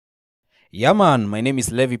Yeah, man, my name is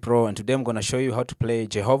Levi Pro, and today I'm going to show you how to play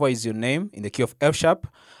Jehovah is Your Name in the key of F sharp.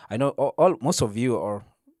 I know most of you, or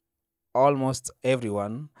almost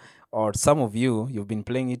everyone, or some of you, you've been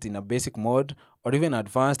playing it in a basic mode or even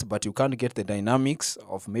advanced, but you can't get the dynamics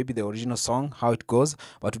of maybe the original song, how it goes.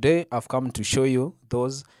 But today I've come to show you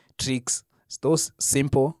those tricks, those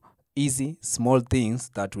simple, easy, small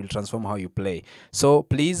things that will transform how you play. So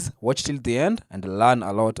please watch till the end and learn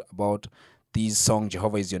a lot about this song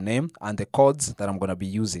Jehovah is Your Name and the chords that I'm going to be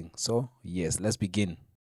using. So yes, let's begin.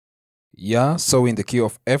 Yeah, so in the key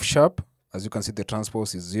of F sharp, as you can see, the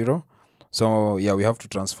transpose is 0. So yeah, we have to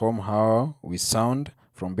transform how we sound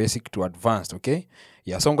from basic to advanced. Okay,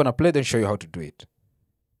 yeah, so I'm gonna play then show you how to do it.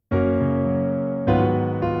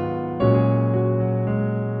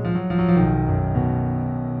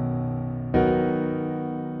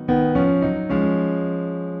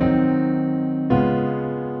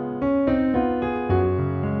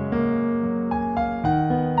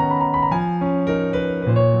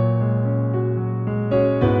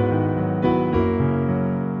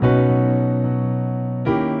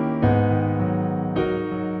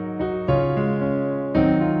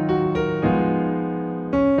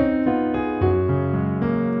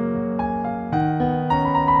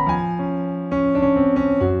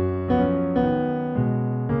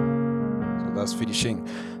 That's finishing.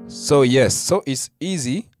 So yes, so it's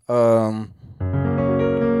easy. We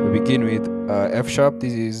begin with F sharp.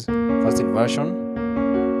 This is first inversion.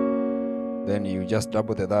 Then you just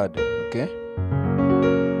double the third. Okay.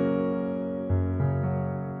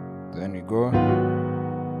 Then we go.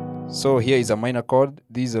 So here is a minor chord.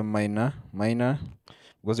 This is a minor,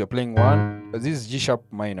 because you're playing one. This is G sharp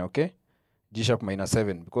minor. Okay. G sharp minor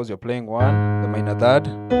 7 because you're playing one. The minor third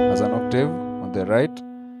has an octave on the right.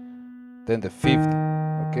 Then the fifth,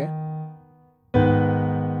 okay.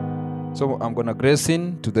 So I'm gonna grace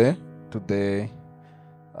in to the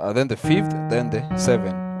then the fifth, then the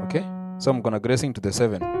 7, okay. So I'm gonna grace in to the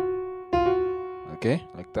 7, okay,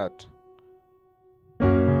 like that.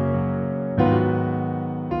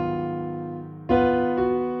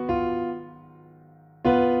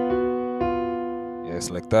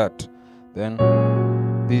 Yes, like that. Then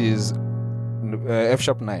this is F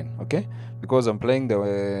sharp 9, okay, because I'm playing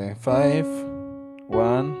the 5,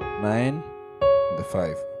 1, 9, and the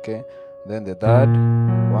 5, okay. Then the third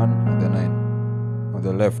 1 and the 9 on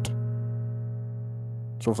the left.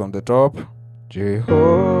 So from the top,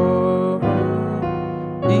 Jehovah,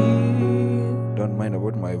 don't mind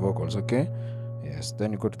about my vocals, okay. Yes,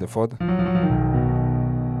 then you go to the fourth,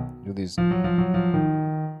 do this. When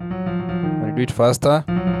you do it faster,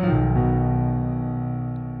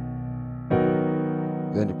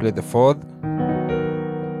 then you play the fourth.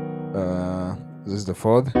 This is the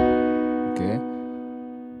fourth, okay.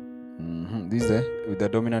 This is with the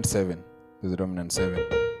dominant 7. This is the dominant 7.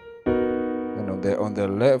 And on the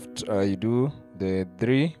left, you do the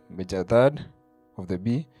 3 major third of the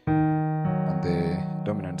B and the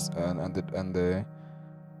dominant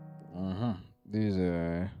this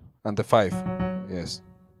and the 5. Yes.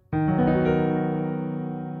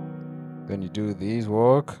 Then you do this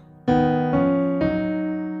work.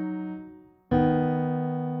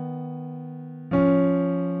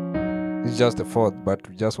 It's just the fourth, but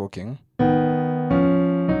we're just working.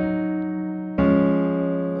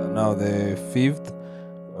 Now the fifth,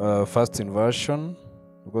 first inversion,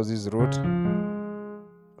 because this is root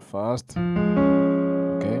first.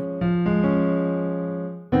 Okay.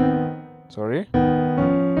 Sorry.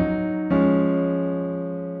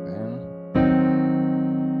 Then.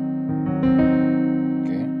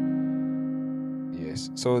 Okay. Yes.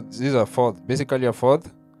 So this is a fourth, basically a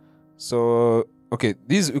fourth. So. Okay,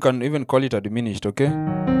 this you can even call it a diminished, okay?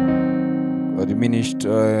 A diminished,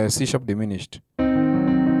 C sharp diminished.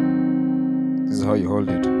 This is how you hold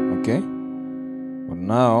it, okay? But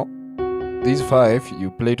now, these 5,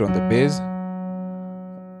 you play it on the bass,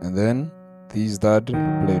 and then these third, you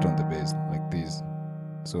play it on the bass, like this.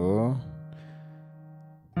 So,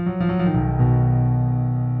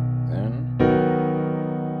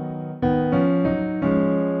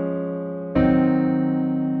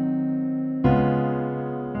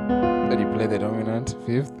 then you play the dominant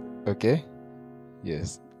 5th, okay?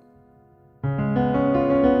 Yes.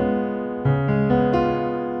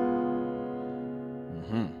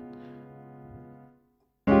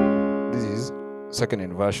 This is second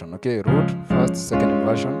inversion, okay? Root, first, second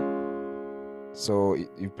inversion. So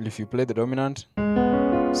if you play the dominant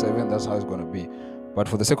 7, that's how it's going to be. But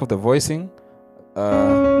for the sake of the voicing,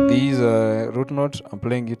 these root note, I'm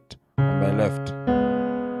playing it on my left.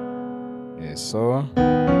 Yes, so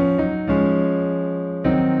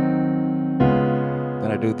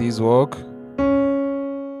Then I do this walk.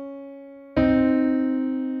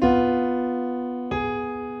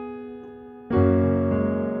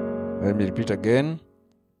 Let me repeat again.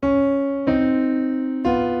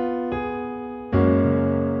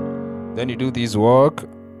 Then you do this walk.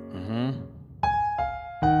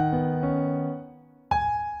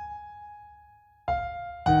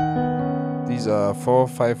 These are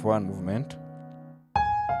 4-5-1 movement.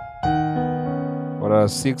 Or a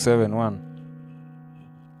 6-7-1.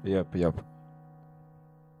 Yep.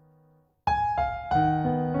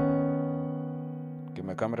 Okay,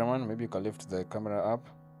 my cameraman, maybe you can lift the camera up.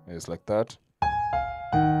 It's like that.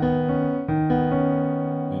 And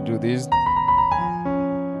do this.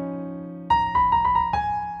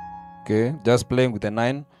 Okay, just playing with the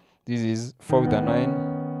 9. This is 4 with the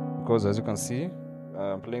 9, because as you can see,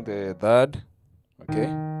 I'm playing the third. Okay,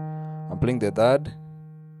 I'm playing the third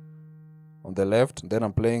on the left, then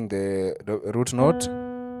I'm playing the root note.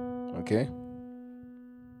 Okay,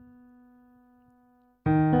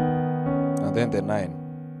 and then the 9.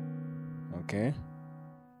 Okay,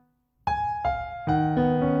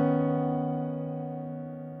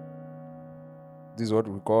 this is what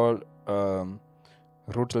we call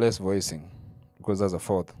rootless voicing, because that's a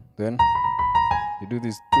fourth. Then you do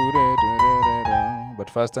this, but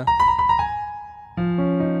faster.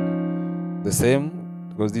 The same,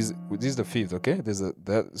 because this is the fifth. Okay,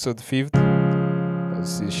 so the fifth,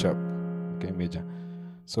 C sharp. Okay, major.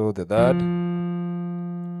 So the third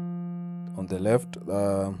on the left,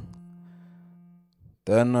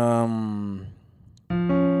 then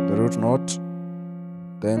the root note,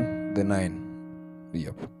 then the 9.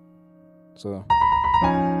 Yep. So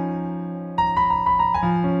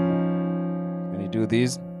when you do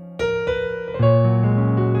this,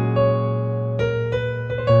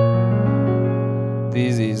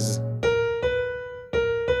 this is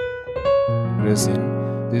pressing.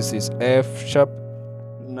 This is F sharp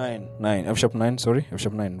 9. F sharp 9. Sorry, F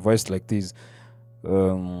sharp 9. Voiced like this. 5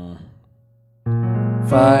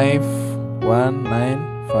 1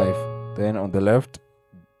 9 5. Then on the left,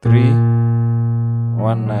 3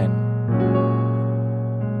 1 9.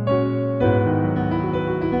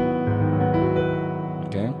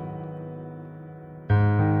 Okay.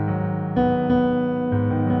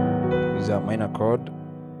 These are minor chord.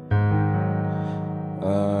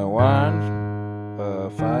 1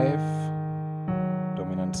 5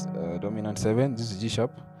 dominant 7. This is G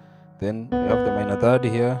sharp. Then we have the minor third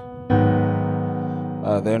here.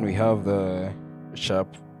 Then we have the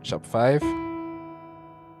sharp 5,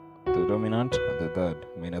 the dominant, and the third,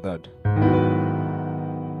 minor third.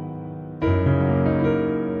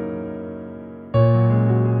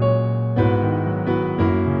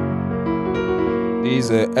 This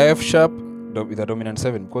is F sharp with a dominant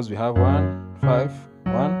 7, because we have 1 5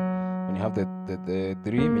 1. When you have the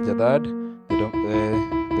 3 major third,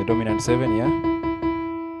 the dominant 7, yeah,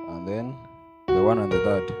 and then the 1 and the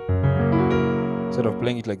third. Instead of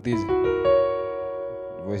playing it like this,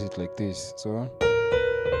 voice it like this. So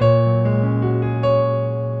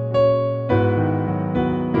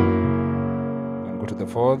and go to the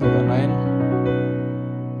fourth, the 9.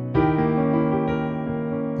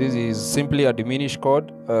 This is simply a diminished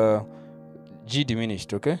chord, G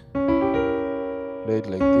diminished. Okay, play it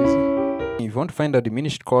like this. If you want to find a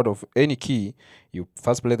diminished chord of any key, you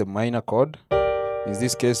first play the minor chord, in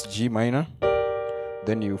this case G minor,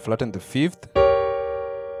 then you flatten the fifth.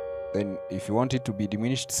 Then if you want it to be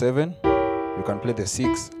diminished 7, you can play the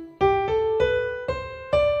 6,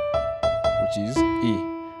 which is E.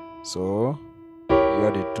 So you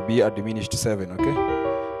want it to be a diminished 7, okay?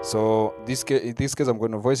 So in this case I'm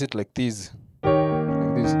going to voice it like this.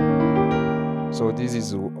 Like this. So this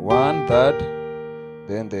is 1 third,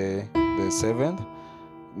 then the 7th.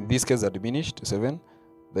 In this case a diminished 7.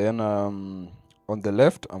 Then on the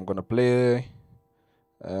left I'm gonna play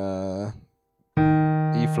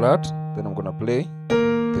E flat, then I'm gonna play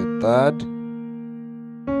the third,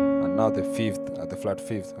 and now the fifth at the flat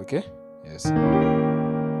fifth. Okay, yes.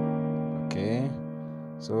 Okay,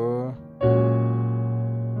 so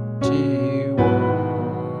G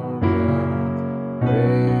warrior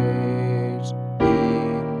praise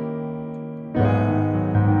in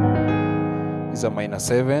God. Is a minor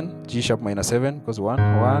 7, G sharp minor 7, because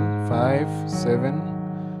 1 1 5 7,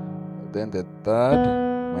 then the third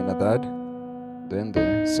minor third, then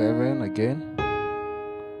the 7 again,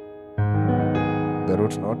 the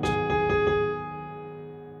root note,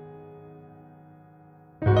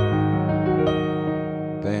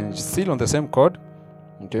 then still on the same chord.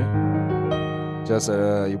 Okay, just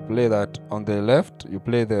you play that on the left, you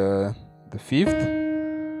play the fifth,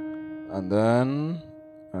 and then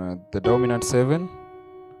the dominant 7,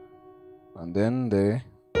 and then the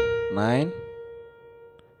 9,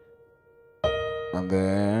 and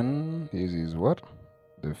then this is what?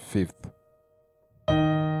 The 5th.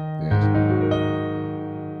 Yes.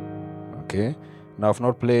 Okay. Now I've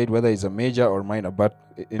not played whether it's a major or minor, but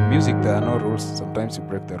in music there are no rules. Sometimes you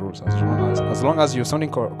break the rules as long as you're sounding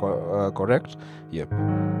correct. Yep.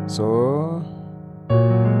 So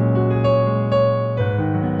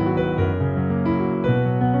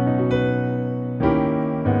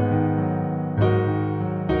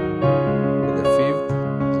the 5th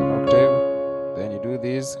is an octave. Then you do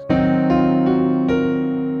this.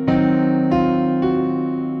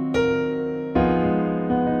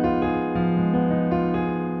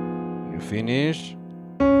 Finish.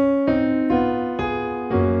 Then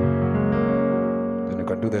you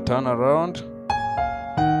can do the turn around.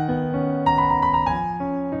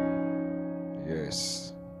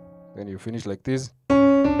 Yes. Then you finish like this.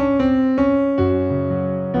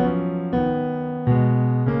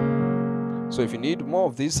 So if you need more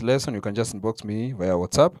of this lesson, you can just inbox me via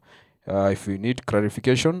WhatsApp. If you need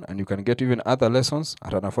clarification, and you can get even other lessons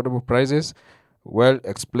at an affordable prices, well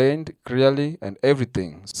explained clearly and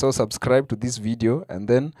everything. So subscribe to this video and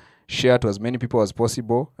then share to as many people as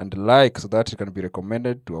possible, and like so that it can be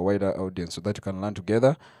recommended to a wider audience so that you can learn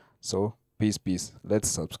together. So peace. Let's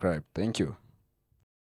subscribe. Thank you.